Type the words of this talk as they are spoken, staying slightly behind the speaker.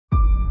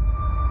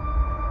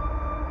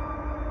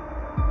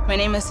My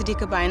name is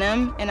Sadiqa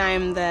Bynum, and I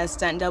am the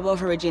stunt double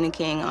for Regina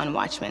King on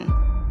Watchmen.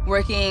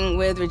 Working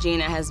with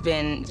Regina has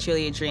been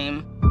truly a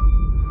dream.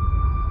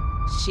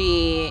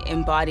 She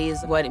embodies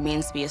what it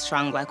means to be a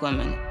strong Black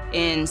woman.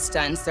 In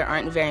stunts, there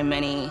aren't very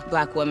many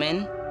Black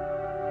women.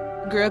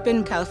 Grew up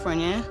in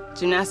California.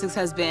 Gymnastics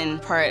has been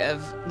part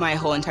of my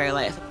whole entire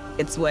life.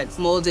 It's what's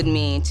molded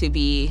me to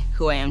be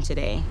who I am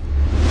today.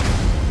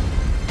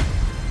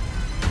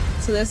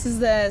 So this is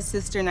the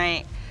Sister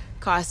Night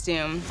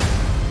costume.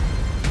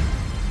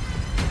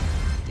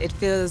 It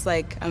feels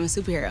like I'm a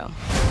superhero.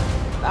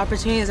 The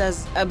opportunities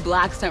as a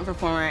Black stunt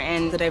performer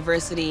and the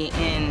diversity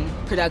in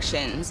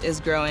productions is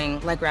growing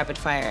like rapid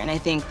fire, and I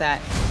think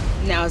that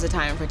now is the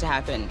time for it to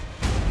happen.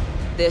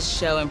 This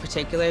show in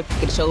particular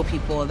could show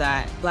people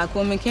that Black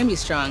women can be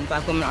strong,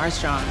 Black women are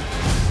strong.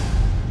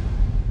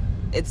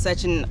 It's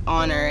such an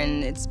honor,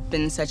 and it's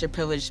been such a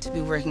privilege to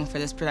be working for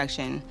this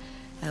production.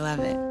 I love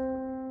it.